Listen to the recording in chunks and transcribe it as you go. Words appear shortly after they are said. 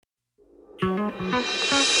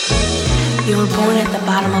You were born at the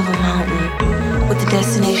bottom of a mountain with the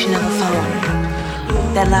destination of a fountain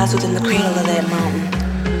that lies within the cradle of that mountain.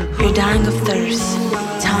 You're dying of thirst.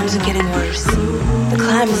 Times are getting worse. The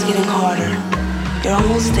climb is getting harder. You're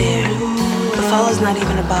almost there. The fall is not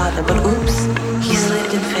even a bother, but oops, he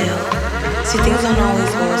slipped and fell. See, things don't always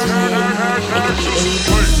go as planned. It could be A, B,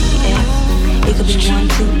 C, F. It could be 1,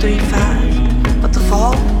 2, 3, 5. But the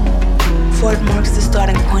fall, for it marks the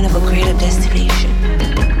starting point of a greater destination.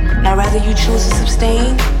 Now, rather you choose to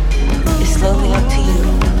sustain, it's slowly up to you.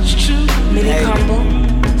 Many crumble,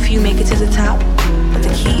 few make it to the top. But the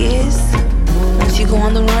key is, once you go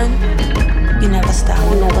on the run, you never stop,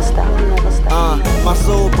 you never stop, you never stop. My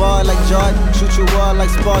soul ball like Jordan, shoot you all like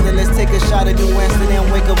Spartan. Let's take a shot at New Amsterdam,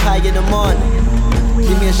 wake up high in the morning.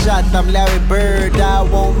 Give me a shot, I'm Larry Bird, I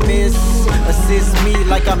won't miss. Assist me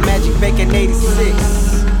like I'm Magic back in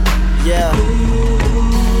 86. Yeah.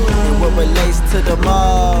 And what relates to the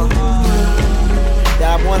mall,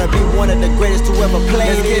 that I wanna be one of the greatest to ever play.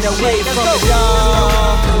 Let's get away from the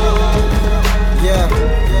dog. Yeah.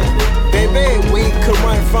 Baby, we could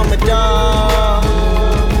run from a dog.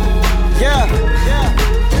 Yeah.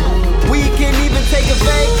 We can even take a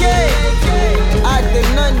vacay out to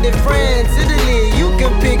London, France, Italy. You can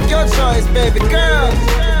pick your choice, baby girl.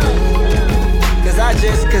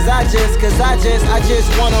 Cause I just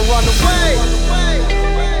wanna run away.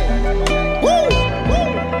 Woo!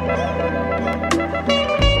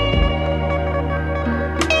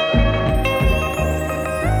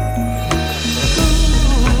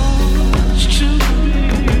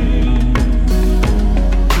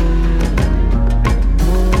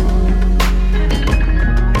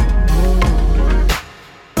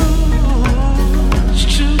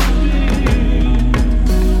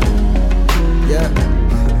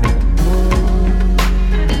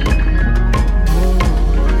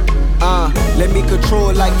 Let me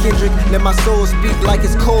control like Kendrick, let my soul speak like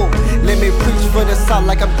it's cold. Let me preach for the South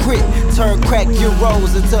like I'm grit. Turn crack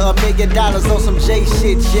euros into $1 million on some J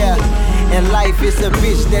shit, yeah. And life is a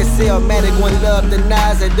bitch that sell Matic, one love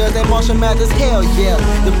denies and does that Marshall Mathers, hell yeah.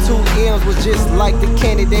 Them 2 M's was just like the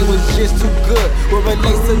candy, they was just too good. What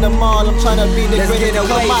relates to the mall, I'm tryna be the greatest to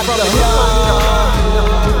come out the hood.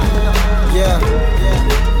 Yeah,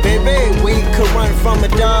 baby, we could run from a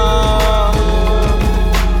dog.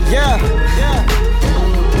 Yeah.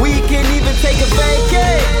 We can even take a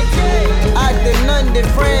vacay out to London,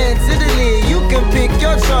 France, Italy. You can pick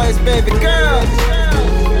your choice, baby girl.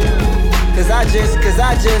 Cause I just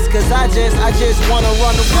wanna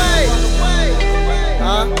run away.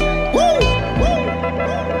 Woo!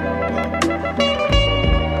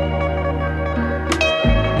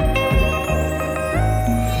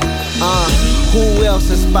 Who else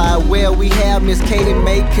inspired? Well, we have Miss Katie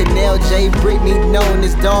May, Canel J, Brittany, known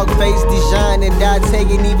as Dogface, Dijon, and Dante.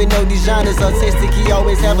 And even though Dijon is autistic, he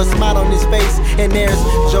always have a smile on his face. And there's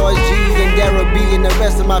George G and Dara B and the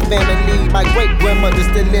rest of my family. My great grandmother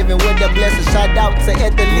still living with the blessing. Shout out to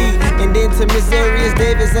Ethel and then to Miss Arias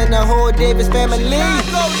Davis and the whole Davis family. And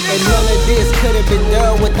none of this could have been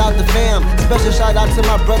done without the fam. Special shout out to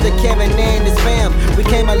my brother Kevin and his fam. We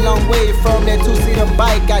came a long way from that 2-seater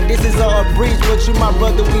bike. This is all a breeze. But you, my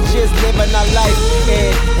brother, we just living our life,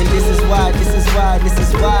 and this is why, and this is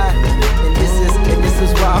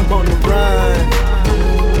why I'm on the run,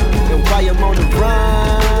 and why I'm on the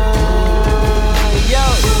run, yo.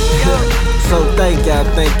 So thank y'all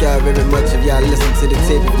very much if y'all listen to the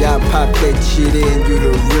tip. If y'all pop that shit in, you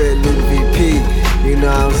the real MVP. You know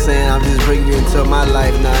what I'm saying? I'm just bringing you into my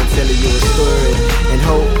life now and telling you a story and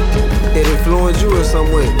hope it influenced you in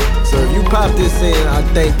some way. So if you pop this in, I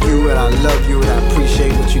thank you and I love you and I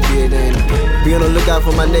appreciate what you did, and be on the lookout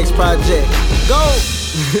for my next project. Go!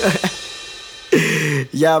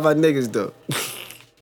 Y'all my niggas though.